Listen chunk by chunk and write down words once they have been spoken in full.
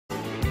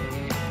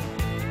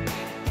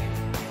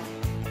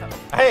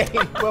Hey,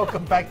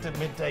 welcome back to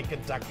Midday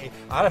Kentucky.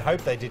 I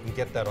hope they didn't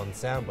get that on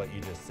sound, what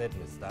you just said,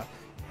 mister.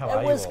 How are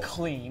It you was all?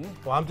 clean.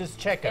 Well, I'm just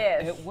checking.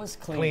 It was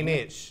clean.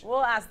 Clean-ish.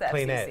 We'll ask the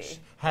Clean-ish. FCC.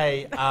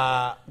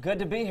 Hey, Good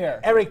to be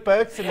here. Eric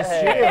Burke's in the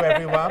studio,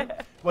 everyone.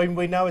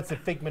 We know it's a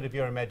figment of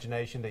your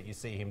imagination that you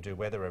see him do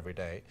weather every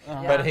day,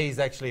 but he's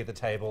actually at the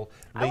table.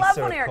 I love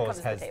Lisa, when of Eric course,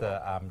 comes to has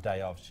the the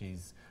day off.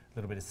 She's a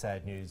little bit of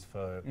sad news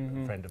for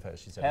a friend of hers.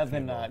 She's at a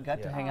Haven't funeral.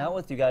 got to hang out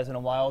with you guys in a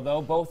while, though.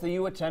 Both of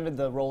you attended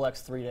the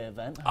Rolex 3-day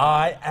event.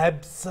 I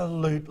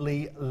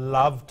absolutely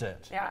loved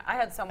it. Yeah, I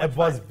had so much It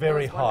was fun.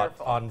 very It was hot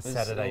wonderful. on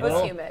Saturday It was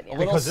night. humid, yeah. A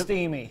little Because it-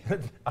 steamy.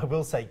 I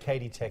will say,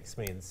 Katie texted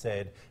me and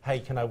said, "Hey,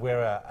 can I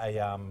wear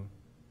a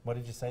what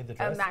did you say, the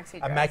dress? maxi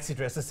A dress. maxi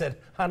dress." I said,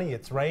 "Honey,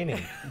 it's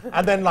raining."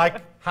 And then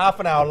like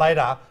half an hour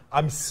later,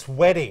 I'm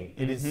sweating.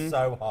 It is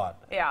so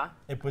hot. Yeah.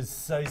 It was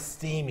so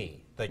steamy.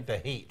 Like the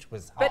heat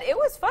was hot. But it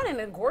was fun and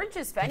a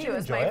gorgeous venue. you It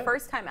was enjoy my it?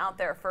 first time out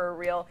there for a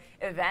real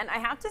event. I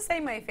have to say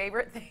my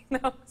favorite thing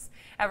though is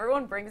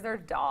everyone brings their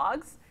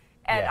dogs.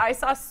 And Yeah. I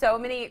saw so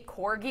many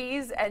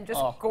corgis and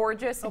just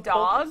gorgeous Oh,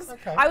 dogs. corgis?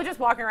 Okay. I was just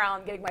walking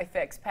around getting my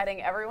fix,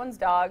 petting everyone's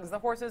dogs. The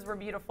horses were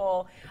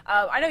beautiful.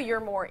 I know you're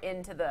more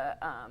into the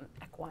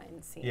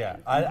equine scene. Yeah,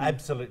 I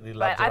absolutely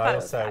loved But it. I thought it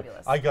was also,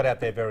 fabulous. I got out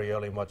there very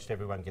early and watched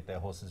everyone get their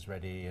horses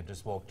ready and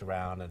just walked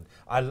around. And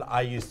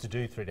I used to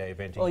do 3-day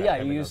eventing. Well, back yeah,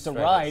 home you in used to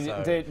Australia,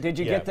 ride. so, Did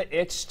you yeah. get the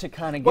itch to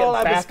kind of get I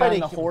was back on funny.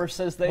 the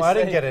horse, as they Well, I say?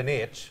 didn't get an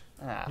itch,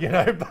 you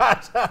know,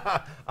 but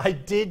I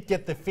did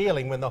get the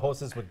feeling when the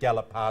horses would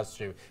gallop past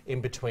you in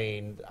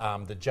between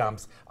the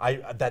jumps,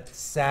 that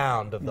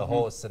sound of the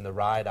horse and the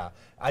rider,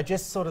 I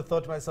just sort of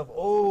thought to myself,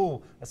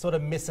 oh, I sort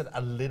of miss it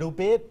a little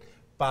bit.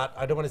 But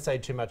I don't want to say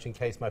too much in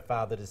case my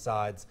father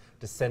decides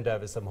to send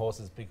over some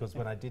horses, because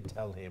when I did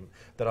tell him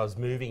that I was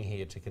moving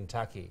here to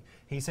Kentucky,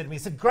 he said to me, he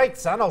said, "Great,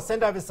 son, I'll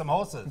send over some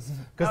horses."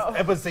 Because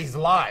it was his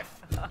life.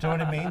 Do you know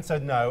what I mean? So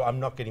no, I'm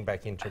not getting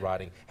back into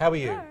riding. How are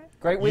you?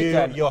 Great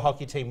weekend. Your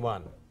hockey team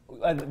won.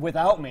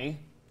 Without me.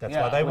 That's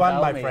Yeah, why they won,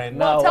 without my me. friend.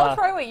 No, Well, tell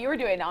Troy what you were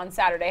doing on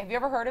Saturday. Have you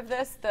ever heard of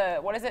this?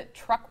 What is it,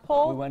 truck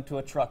pull? We went to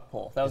a truck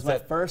pull. That was Is my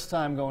that- first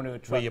time going to a Were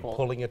truck you pull.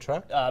 pulling a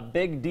truck?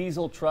 Big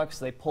diesel trucks,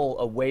 they pull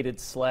a weighted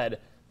sled.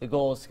 The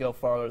goal is to go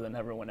farther than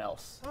everyone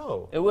else.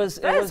 Oh. It was.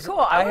 That it is was, cool.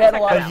 I I wanna had a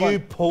check lot that of out. But fun. you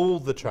pull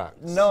the trucks.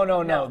 No,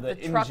 No, the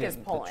the truck engine, is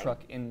pulling. The truck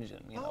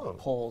engine, Oh,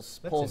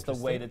 pulls that's the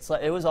interesting. weighted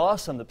sled. It was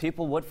awesome. The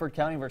people, Woodford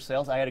County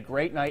Versailles, I had a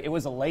great night. It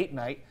was a late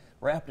night.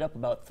 Wrapped up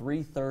about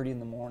 3:30 in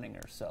the morning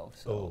or so.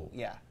 So Oh,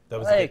 yeah, that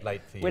was a bit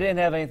late for you. We didn't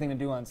have anything to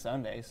do on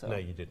Sunday, so. No,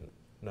 you didn't.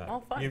 No. Oh,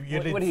 fun.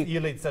 You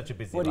lead such a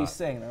busy What are you life.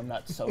 saying? I'm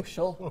not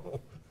social.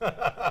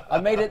 I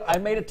made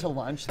it to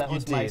lunch. That You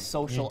was my did,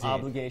 social you did.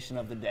 obligation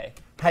of the day.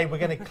 Hey, we're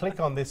going to click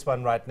on this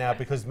one right now,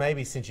 because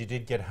maybe since you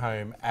did get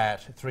home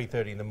at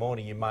 3:30 in the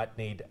morning, you might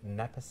need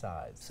napper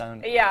size.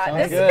 Sound Yeah, sounds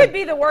this good. could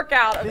be the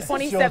workout of This is your-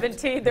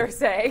 2017, they're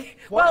saying.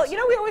 What? Well, you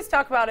know, we always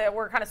talk about it.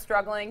 We're kind of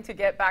struggling to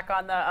get back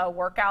on the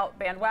workout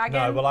bandwagon.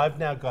 No, well, I've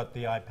now got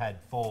the iPad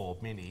 4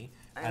 mini,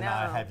 and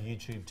I know. have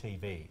YouTube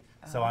TV.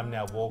 So I'm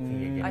now walking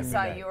again. I every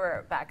saw day. you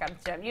were back at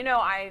the gym. You know,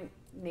 I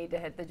need to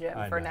hit the gym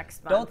I for know.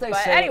 next month. Don't they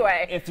but say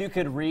anyway, if you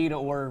could read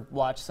or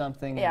watch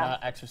something Yeah. and not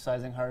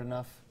exercising hard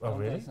enough? Oh, Don't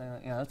they really? say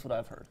that? Yeah, that's what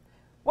I've heard.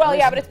 well,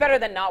 yeah, but it's better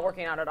than not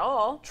working out at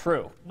all.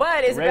 True.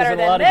 But is it Raising better a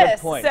than lot of good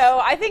this? points. So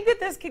I think that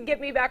this could get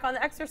me back on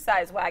the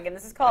exercise wagon.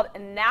 This is called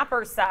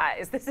Napper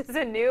Size. This is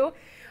a new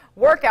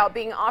workout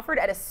being offered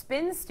at a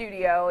spin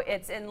studio.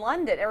 It's in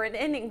London, or in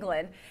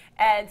England.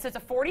 And so it's a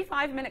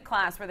 45-minute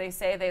class where they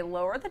say they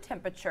lower the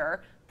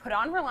temperature, put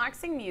on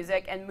relaxing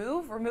music, and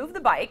remove the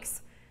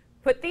bikes,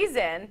 put these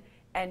in,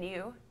 and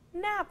you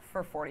nap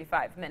for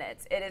 45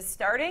 minutes. It is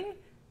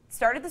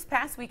started this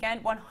past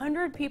weekend.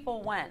 100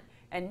 people went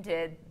and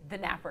did the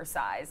Napper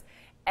Size.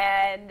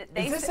 And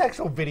they Is this sa-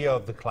 actual video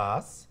of the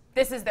class?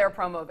 this is their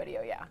promo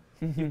video, yeah.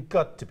 You've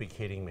got to be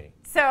kidding me.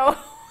 So,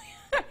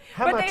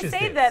 How but much they is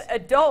say this? that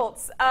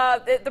adults,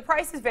 the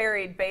prices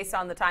varied based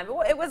on the time.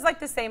 It was like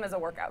the same as a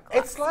workout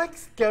class. It's like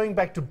going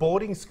back to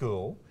boarding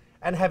school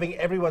and having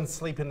everyone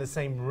sleep in the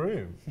same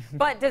room.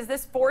 But does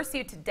this force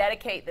you to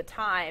dedicate the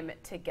time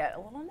to get a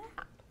little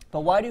nap?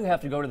 But why do you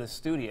have to go to the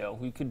studio?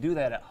 We could do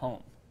that at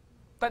home.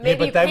 But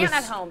maybe you they can't were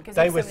at home because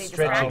they you were have so many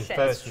stretching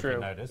distractions. first, if you True.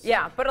 noticed.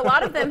 Yeah, but a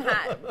lot of them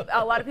had,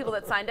 a lot of people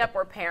that signed up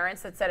were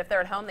parents that said if they're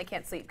at home, they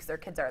can't sleep because their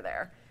kids are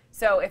there.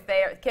 So if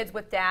they are kids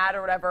with dad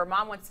or whatever,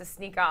 mom wants to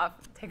sneak off,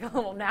 take a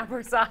little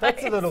napper size.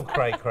 That's a little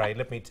cray-cray,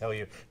 let me tell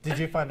you. Did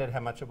you find out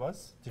how much it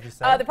was? Did you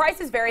say? The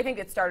prices vary. I think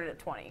it started at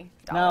 $20.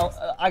 Now,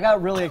 I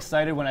got really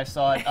excited when I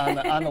saw it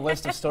on the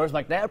list of stores. I'm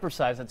like, napper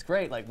size, that's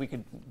great. Like, we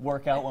could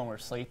work out when we're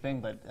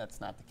sleeping, but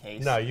that's not the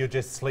case. No, you're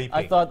just sleeping.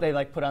 I thought they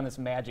like put on this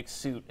magic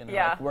suit and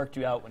Yeah. like, worked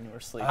you out when you were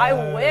sleeping. I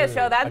wish.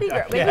 Oh, that'd be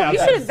great. Maybe Yeah, we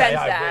I should was gonna say, invent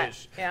I that.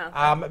 wish.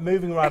 Yeah.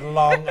 Moving right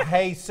along.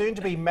 Hey,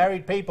 soon-to-be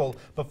married people,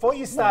 before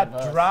you start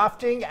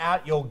drafting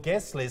out your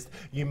guest list,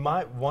 you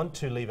might want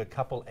to leave a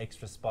couple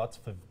extra spots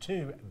for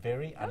two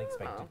very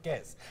unexpected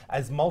guests.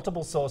 As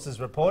multiple sources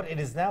report, it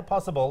is now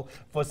possible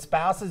for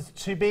spouses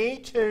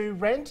to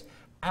rent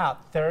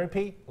out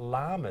therapy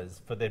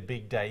llamas for their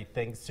big day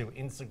thanks to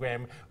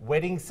Instagram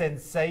wedding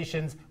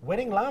sensations,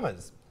 wedding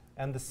llamas.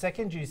 And the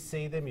second you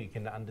see them, you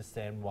can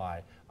understand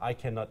why. I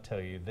cannot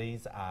tell you.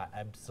 These are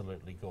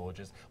absolutely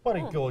gorgeous. What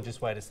a gorgeous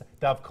way to say.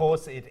 Now, of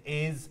course, it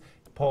is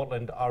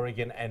Portland,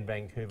 Oregon, and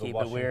Vancouver, Keep it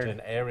Washington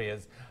weird.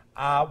 areas.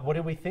 What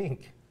do we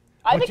think?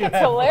 I Would think you it's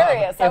have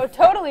hilarious. I would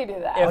totally do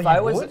that. If you I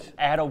was would?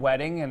 at a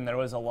wedding and there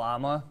was a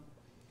llama,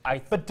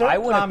 But don't I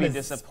wouldn't be llamas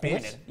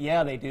disappointed. spit?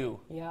 Yeah, they do.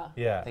 Yeah.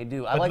 Yeah. They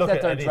do. I But like look that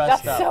at- they're it is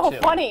dressed That's cute. up so too.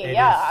 funny. It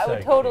Yeah, is I so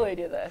would totally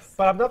cute. do this.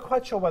 But I'm not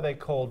quite sure why they're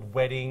called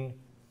wedding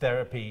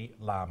therapy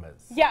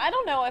llamas. Yeah, I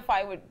don't know if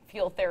I would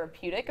feel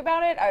therapeutic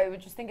about it. I would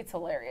just think it's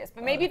hilarious.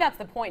 But maybe that's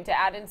the point, to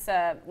add in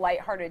some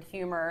lighthearted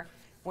humor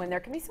when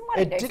there can be some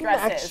wedding It day didn't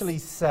stresses. actually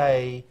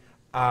say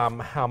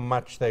how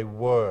much they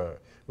were,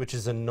 which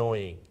is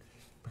annoying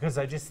because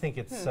I just think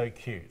it's so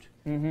cute.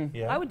 Mm-hmm.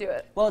 Yeah. I would do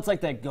it. Well, it's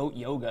like that goat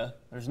yoga.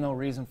 There's no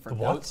reason for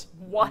What? goats.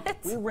 What?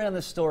 We ran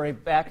this story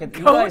back at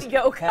you Goat guys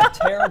yoga. have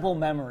terrible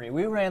memory.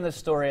 We ran this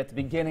story at the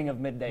beginning of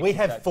Midday. We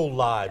have Kentucky. full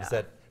lives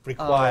that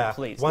require,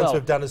 please, once no.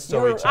 we've done a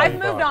story, You're- to I've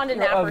move moved on to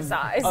You're napper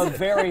size. a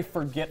very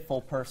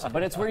forgetful person,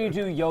 but it's where you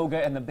do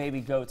yoga and the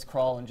baby goats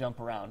crawl and jump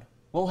around.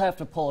 We'll have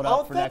to pull it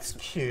Oh, up for that's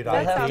next. cute We'll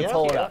have to idea.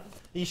 pull it cute. up.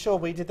 Are you sure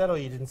we did that or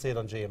you didn't see it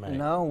on GMA?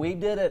 No, we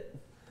did it.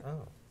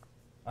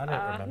 I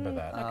don't remember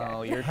that.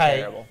 Oh, you're Hey,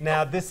 terrible.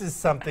 now this is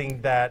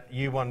something that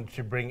you wanted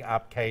to bring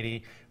up,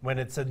 Katie, when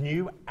it's a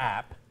new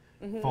app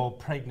for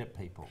pregnant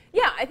people.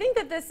 Yeah, I think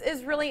that this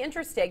is really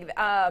interesting.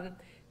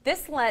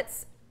 This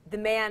lets the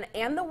man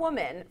and the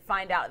woman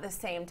find out at the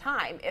same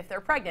time if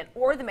they're pregnant,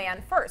 or the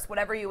man first,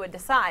 whatever you would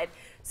decide.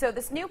 So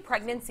this new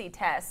pregnancy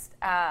test,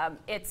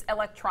 it's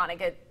electronic.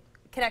 It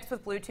connects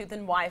with Bluetooth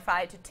and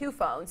Wi-Fi to two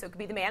phones. So it could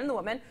be the man and the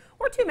woman,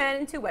 or two men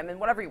and two women,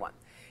 whatever you want.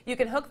 You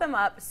can hook them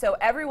up so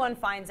everyone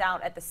finds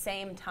out at the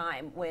same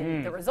time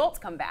when the results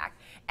come back.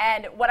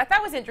 And what I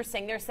thought was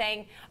interesting, they're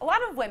saying a lot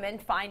of women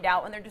find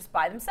out when they're just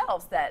by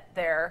themselves that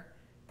they're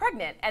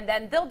pregnant, and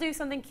then they'll do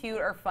something cute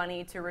or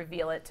funny to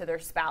reveal it to their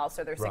spouse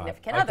or their Right.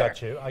 significant I other.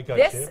 got you, I got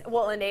this you.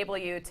 will enable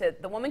you to,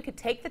 the woman could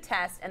take the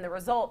test and the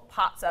result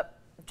pops up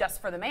just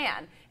for the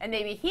man, and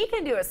maybe he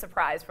can do a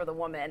surprise for the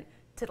woman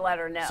to let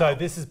her know. So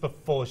this is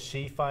before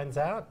she finds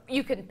out?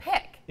 You can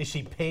pick. Is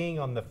she peeing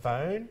on the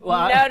phone?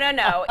 Well,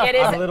 No. It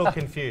is. I'm a little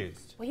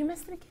confused. Well, you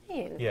missed the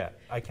beginning. Yeah,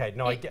 okay,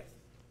 no, I get.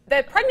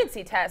 The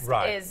pregnancy test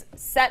Right. is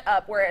set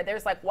up where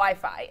there's like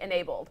Wi-Fi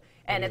enabled,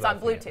 and What it's are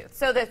on you laughing Bluetooth.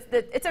 So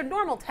it's a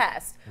normal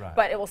test, Right.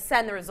 but it will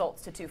send the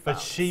results to two phones. But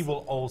she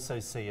will also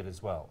see it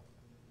as well.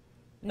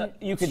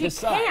 you can She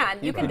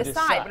decide. you can can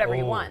decide whatever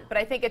you Oh. want. But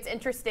I think it's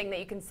interesting that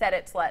you can set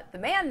it to let the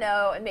man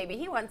know, and maybe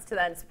he wants to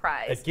then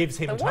surprise It gives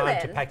him the time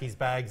to woman. pack his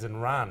bags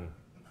and run.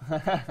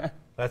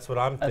 That's what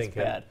I'm That's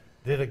thinking. bad.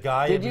 Did a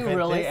guy Did you invent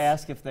really this?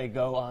 ask if they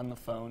go on the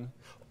phone?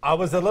 I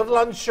was a little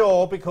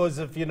unsure because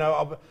of,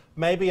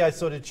 maybe I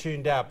sort of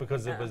tuned out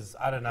because it was,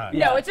 I don't know.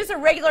 No, it's just a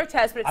regular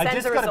test, but it I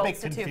sends just the got a bit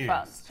results to two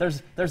confused.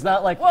 phones. There's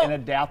not like Well, an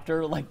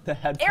adapter like the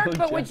headphone. Eric,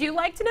 but jack. would you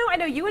like to know? I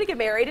know you want to get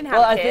married and have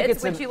Well, I kids. think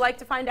it's Would you like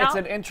to find It's out?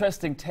 an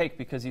interesting take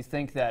because you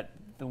think that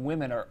the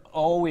women are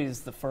always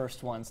the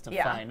first ones to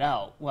Yeah. find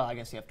out. Well, I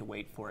guess you have to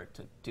wait for it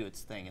to do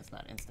its thing. It's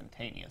not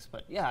instantaneous,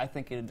 but yeah, I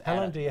think it'd How add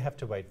long a- do you have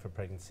to wait for a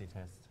pregnancy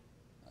test?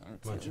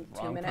 wrong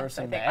 2 minutes,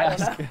 person I to think. I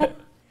ask. don't know.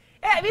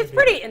 Yeah, I mean, it's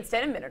pretty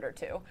instant, a minute or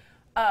two.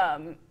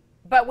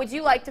 But would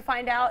you like to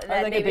find out and I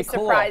then think it'd maybe be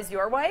cool. surprise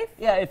your wife?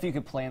 Yeah, if you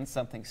could plan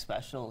something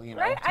special,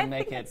 Right, to I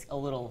make think it that's- a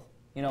little,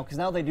 because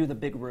now they do the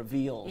big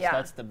reveals. Yeah.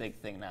 That's the big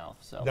thing now.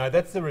 So No,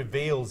 that's the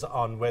reveals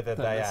on whether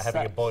The- they the are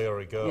having a sex. boy or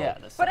a girl. yeah,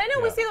 But I know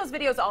we Yeah. see those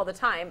videos all the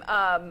time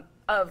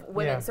of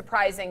women Yeah.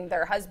 surprising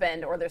their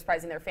husband or they're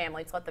surprising their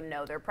family to let them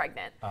know they're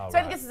pregnant. Oh, so I right.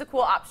 think this is a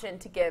cool option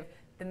to give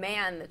the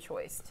man the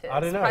choice to I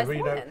don't know. surprise the We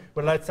don't- woman.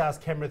 Well, let's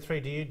ask camera 3.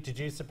 Did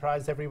you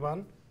surprise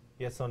everyone?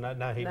 Yes or no?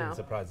 No, he No. didn't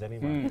surprise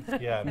anyone.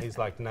 Yeah, he's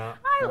like, nah.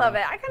 I love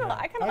it. I kind of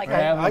like Okay,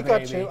 that. Have a I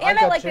got baby. you. And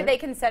I got like you. that they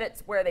can set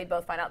it where they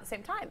both find out at the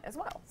same time as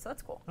well. So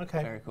that's cool.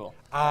 Okay. very cool.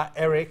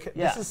 Eric,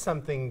 Yeah. this is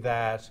something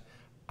that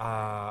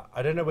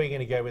I don't know where you're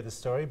going to go with the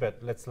story, but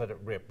let's let it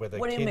rip. Whether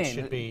What do you kids mean?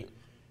 should be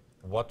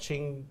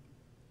watching.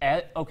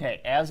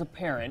 Okay, as a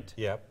parent,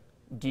 Yep.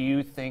 do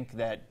you think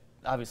that,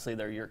 obviously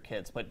they're your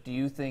kids, but do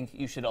you think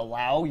you should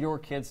allow your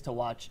kids to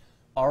watch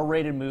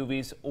R-rated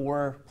movies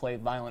or play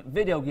violent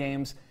video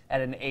games at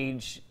an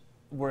age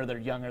where they're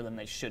younger than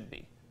they should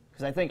be?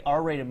 Because I think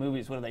R-rated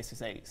movies, what do they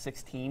say,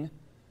 16?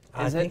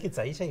 I Is think it it's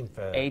 18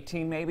 for.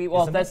 18 maybe?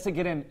 Well, Isn't that's to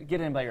get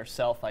in by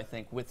yourself, I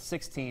think. With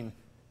 16,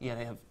 yeah,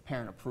 they have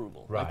parent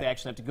approval. Right. Like they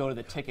actually have to go to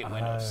the ticket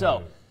window. Oh.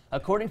 So,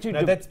 according to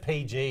No, that's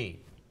PG.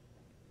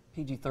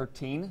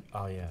 PG-13,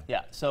 Oh, yeah.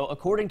 yeah, so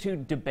according to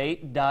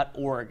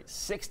debate.org,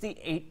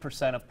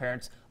 68% of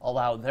parents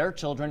allow their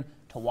children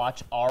to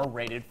watch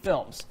R-rated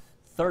films.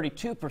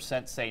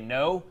 32% say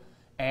no,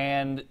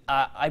 and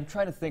I'm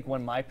trying to think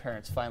when my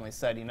parents finally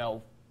said,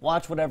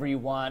 watch whatever you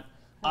want.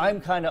 I'm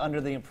kind of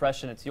under the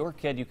impression it's your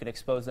kid, you can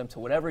expose them to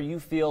whatever you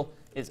feel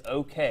is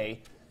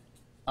okay.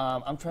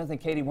 I'm trying to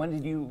think, Katie, when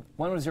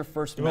was your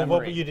first Well,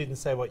 memory? you didn't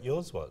say what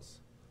yours was.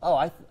 Oh,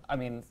 I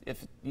mean,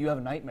 if you have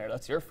a nightmare,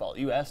 that's your fault.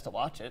 You asked to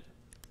watch it.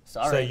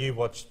 Sorry. So you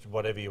watched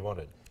whatever you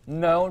wanted?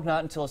 No,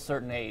 not until a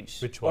certain age.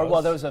 Which Or, was?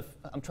 well, there was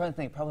I'm trying to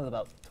think, probably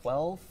about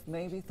 12,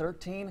 maybe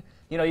 13.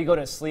 You know, you go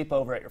to a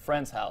sleepover at your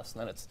friend's house,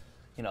 and then it's,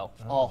 you know,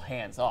 all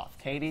hands off.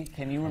 Katie,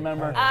 can you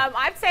remember?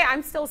 I'd say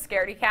I'm still a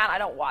scaredy cat. I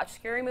don't watch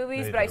scary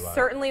movies, Neither but I do I.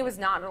 certainly was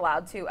not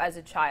allowed to as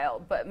a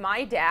child. But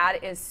my dad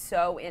is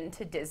so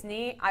into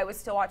Disney. I was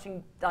still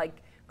watching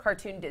like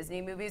cartoon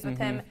Disney movies with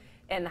him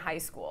in high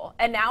school.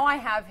 And now I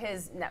have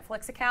his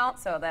Netflix account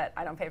so that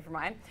I don't pay for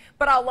mine.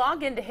 But I'll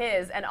log into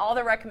his and all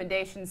the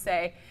recommendations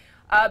say,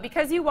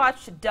 because you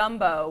watched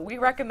Dumbo, we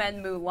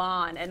recommend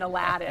Mulan and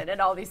Aladdin and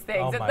all these things.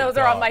 Oh and my those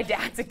are on my gosh.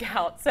 dad's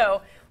account.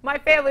 So my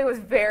family was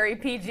very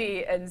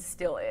PG and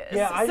still is.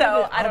 Yeah, I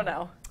don't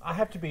know. I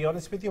have to be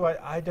honest with you.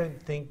 I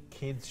don't think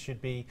kids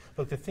should be.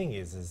 Look, the thing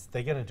is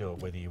they're going to do it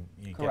whether you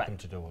get Correct. them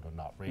to do it or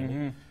not. Really, do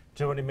you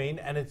know what I mean?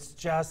 And it's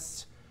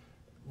just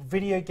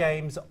video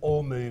games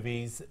or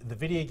movies. The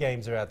video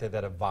games are out there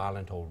that are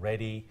violent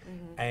already,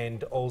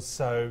 and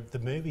also the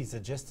movies are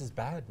just as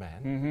bad,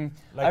 man.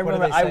 Like, I what do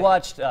remember they I say?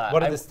 watched.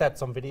 What are the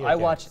stats on video I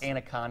games? watched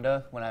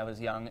Anaconda when I was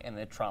young, and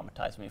it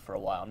traumatized me for a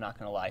while. I'm not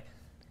going to lie.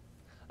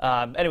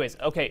 Anyways,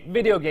 okay,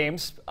 video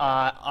games.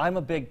 I'm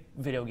a big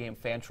video game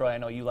fan, Troy. I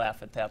know you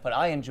laugh at that, but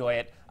I enjoy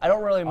it. I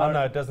don't really Oh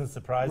no, it doesn't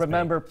surprise me.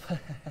 remember.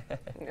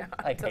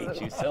 I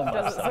hate you so much.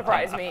 Doesn't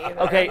surprise me either.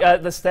 Okay,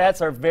 the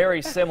stats are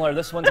very similar.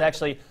 This one's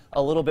actually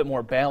a little bit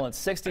more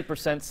balanced.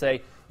 60%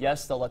 say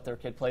yes, they'll let their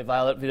kid play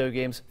violent video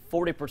games.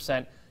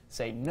 40%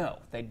 say no,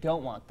 they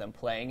don't want them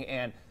playing.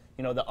 And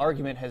you know, the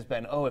argument has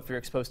been, oh, if you're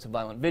exposed to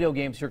violent video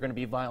games, you're going to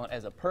be violent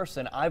as a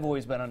person. I've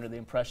always been under the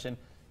impression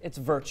it's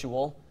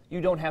virtual.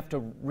 You don't have to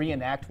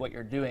reenact what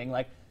you're doing.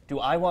 Like, do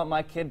I want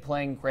my kid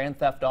playing Grand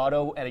Theft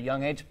Auto at a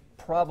young age?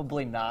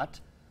 Probably not.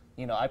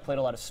 You know, I played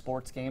a lot of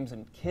sports games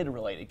and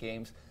kid-related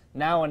games.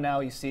 Now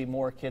you see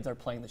more kids are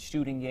playing the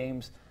shooting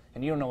games,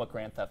 and you don't know what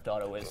Grand Theft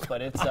Auto is,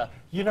 but it's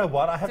You know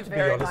what? I have It's to a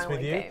be very honest with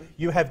violent you. game.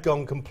 You have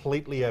gone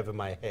completely over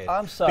my head.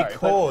 I'm sorry, but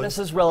because this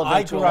is relevant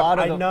I to grew a lot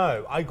up, of I the-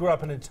 know. I grew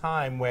up in a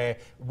time where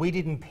we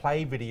didn't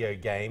play video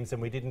games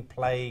and we didn't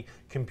play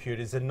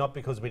computers, and not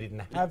because we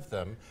didn't have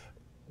them.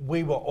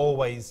 We were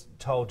always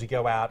told to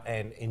go out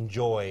and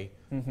enjoy,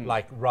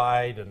 like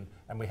ride, and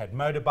we had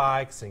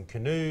motorbikes and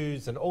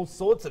canoes and all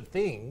sorts of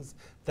things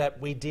that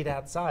we did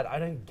outside. I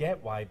don't get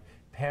why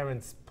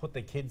parents put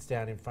their kids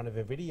down in front of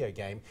a video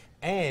game,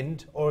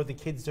 or are the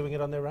kids doing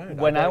it on their own?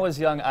 When I don't- was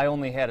young, I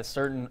only had a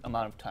certain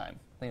amount of time.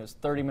 I think it was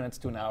 30 minutes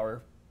to an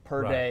hour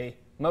per Right. day.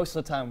 Most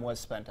of the time was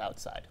spent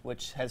outside,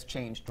 which has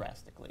changed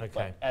drastically.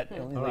 Okay. But at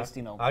All least, right.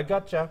 you know. I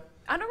gotcha.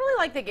 I don't really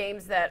like the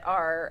games that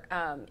are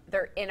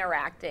they're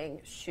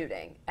interacting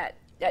shooting at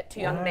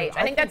too young an Yeah, age. I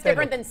I think think that's they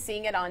different look- than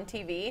seeing it on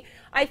TV.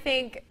 I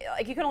think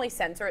like you can only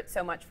censor it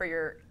so much for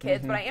your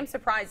kids, but I am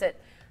surprised at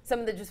some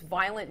of the just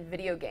violent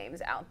video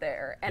games out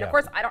there. And Yeah. of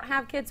course, I don't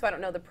have kids, so I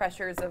don't know the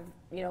pressures of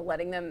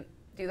letting them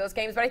do those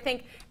games. But I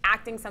think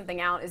acting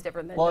something out is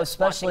different than Well, just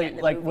watching especially it in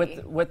the like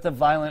movie. with the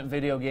violent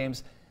video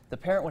games, the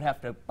parent would have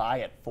to buy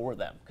it for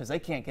them because they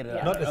can't get it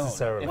on Not their own.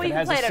 necessarily. If Well, it you can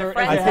has play it at a certain-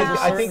 friend's if it has a house.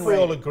 I think we certain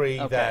all rate. agree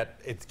Okay. that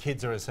it's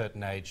kids are a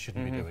certain age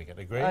shouldn't be doing it.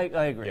 Agree? I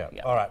agree,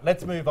 yeah. All right.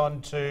 Let's move on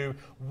to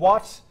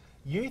what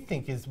you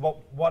think is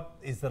what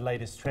is the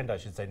latest trend, I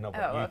should say, not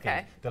what Oh, you okay.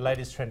 think. The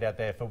latest trend out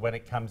there for when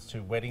it comes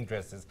to wedding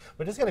dresses.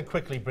 We're just going to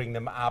quickly bring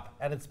them up,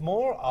 and it's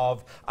more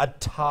of a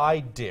tie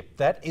dip.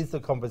 That is the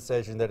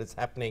conversation that is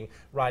happening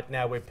right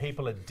now, where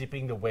people are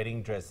dipping the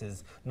wedding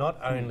dresses not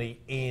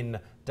only in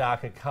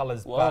darker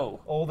colours, Whoa.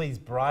 but all these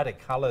brighter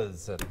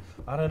colours. And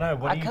I don't know.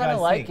 What I do you kind guys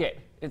of like think? it.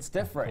 It's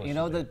different. course You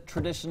know, you the do.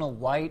 traditional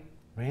white,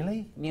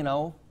 Really? you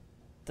know.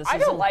 This I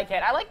isn't- don't like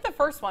it. I like the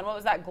first one. What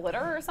was that,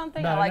 glitter or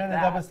something? No, I like no,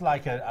 that. that was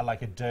like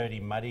a dirty,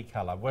 muddy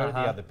colour. Where are the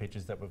Uh-huh. other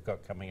pictures that we've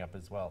got coming up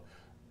as well?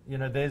 You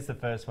know, there's the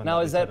first one. Now,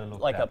 we is that sorta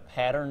looked like a at.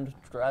 patterned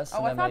dress? Oh,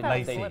 and I then thought that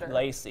was they glitter.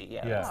 lacy.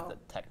 Yeah, Yeah. that's Oh. the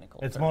technical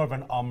It's term. more of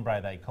an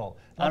ombre, they call.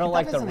 I don't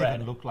like that the doesn't red.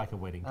 even look like a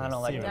wedding dress. I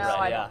don't like the no, seriously.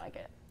 red. I yeah. don't like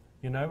it.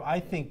 You know, I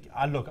think,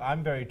 look,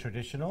 I'm very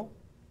traditional.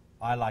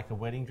 I like a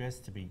wedding dress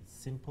to be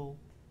simple,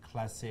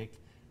 classic.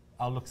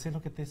 Oh,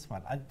 look at this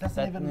one. It doesn't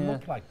That- even yeah.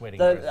 look like wedding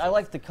The- dresses. I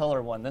like the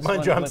color one. This Mind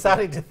one you, I'm with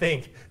starting to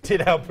think,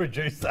 did our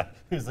producer,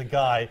 who's a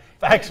guy,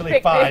 actually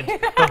Pick me. find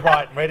the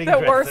right wedding The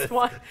dresses? worst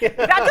one. That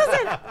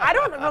doesn't. I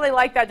don't really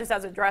like that just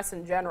as a dress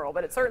in general,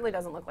 but it certainly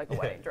doesn't look like a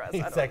wedding dress. I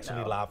He's don't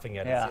actually know. laughing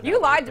at Yeah. us. You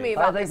lied to me I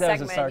about think this that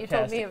was a segment. You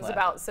told me it was sarcastic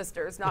about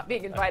sisters not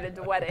being invited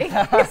to weddings.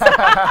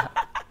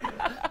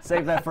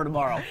 Save that for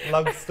tomorrow.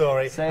 Long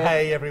story. Say it.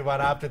 Hey, everyone,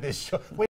 after this show.